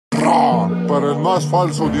para el más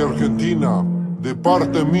falso de Argentina, de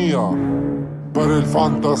parte mía, para el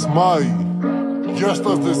Fantasmay. Ya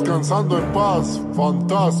estás descansando en paz,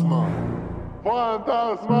 fantasma.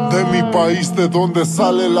 De mi país, de donde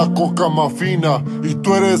sale la coca más fina, y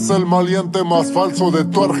tú eres el maleante más falso de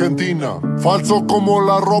tu Argentina. Falso como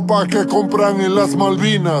la ropa que compran en las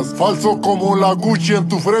Malvinas, falso como la Gucci en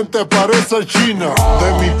tu frente parece China.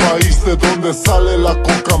 De mi país, de donde sale la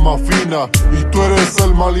coca más fina, y tú eres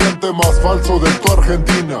el maleante más falso de tu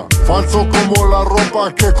Argentina. Falso como la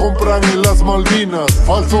ropa que compran en las Malvinas,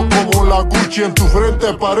 falso como la Gucci en tu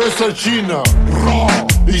frente parece China.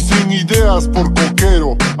 Y sin ideas por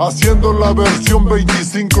coquero, haciendo la versión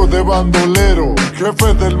 25 de bandolero.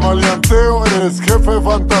 Jefe del maleanteo, eres jefe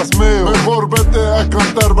fantasmeo. Mejor vete a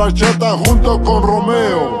cantar bachata junto con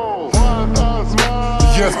Romeo.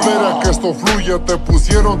 Y espera que esto fluya, te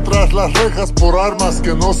pusieron tras las rejas por armas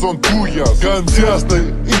que no son tuyas.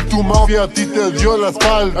 Ganciaste y tu mafia a ti te dio la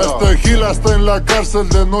espalda. Este gil hasta en la cárcel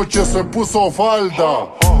de noche se puso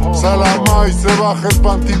falda. Salamay se baja el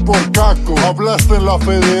panty por caco. Hablaste en la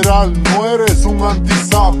federal, no eres un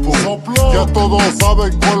antisapo. Ya todos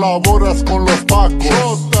saben, colaboras con los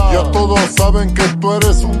pacos. Ya todos saben que tú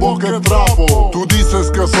eres un boquetrapo. Tú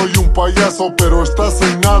dices que soy un payaso, pero estás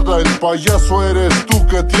en nada. El payaso eres tú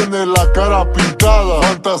que tiene la cara pintada.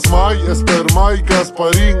 Fantasmay, Espermay,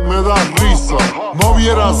 Gasparín, me das risa. No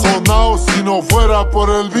hubiera sonado si no fuera por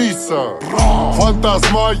el visa.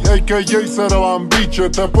 Fantasmay, a.k.a.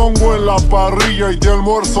 𝒔𝒍𝒐𝒘𝒆𝒅, te pongo en la parrilla y te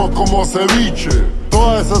almuerzo como ceviche.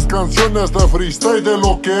 Todas esas canciones de freestyle de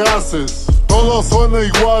lo que haces, todo suena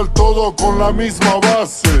igual, todo con la misma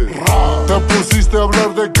base. Te pusiste a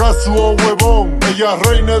hablar de Kazuo, huevón. Ella es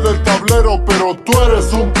reina del tablero, pero tú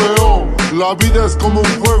eres un peón. La vida es como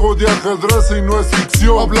un juego de ajedrez y no es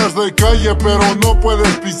ficción. Hablas de calle, pero no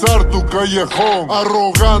puedes pisar tu callejón.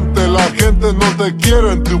 Arrogante, la gente no te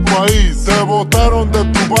quiere en tu país. Te botaron de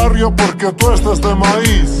tu barrio porque tú estás de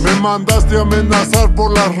maíz. Me mandaste a amenazar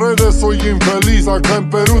por las redes, soy infeliz. Acá en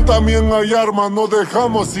Perú también hay armas, no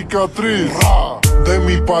dejamos cicatriz. De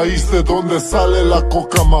mi país, de donde sale la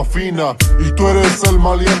coca más fina, y tú eres el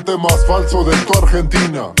maleante más falso de tu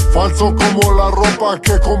Argentina. Falso como la ropa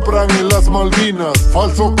que compran en las Malvinas,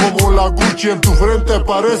 falso como la Gucci en tu frente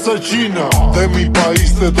parece China. De mi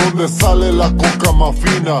país, de donde sale la coca más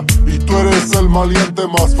fina, y tú eres el maleante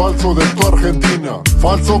más falso de tu Argentina.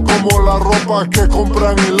 Falso como la ropa que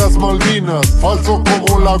compran en las Malvinas, falso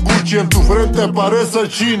como la Gucci en tu frente parece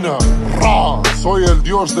China. Soy el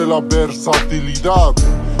dios de la versatilidad,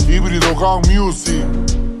 híbrido gang music.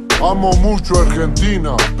 Amo mucho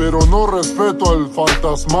Argentina, pero no respeto al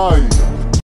Fantasmay.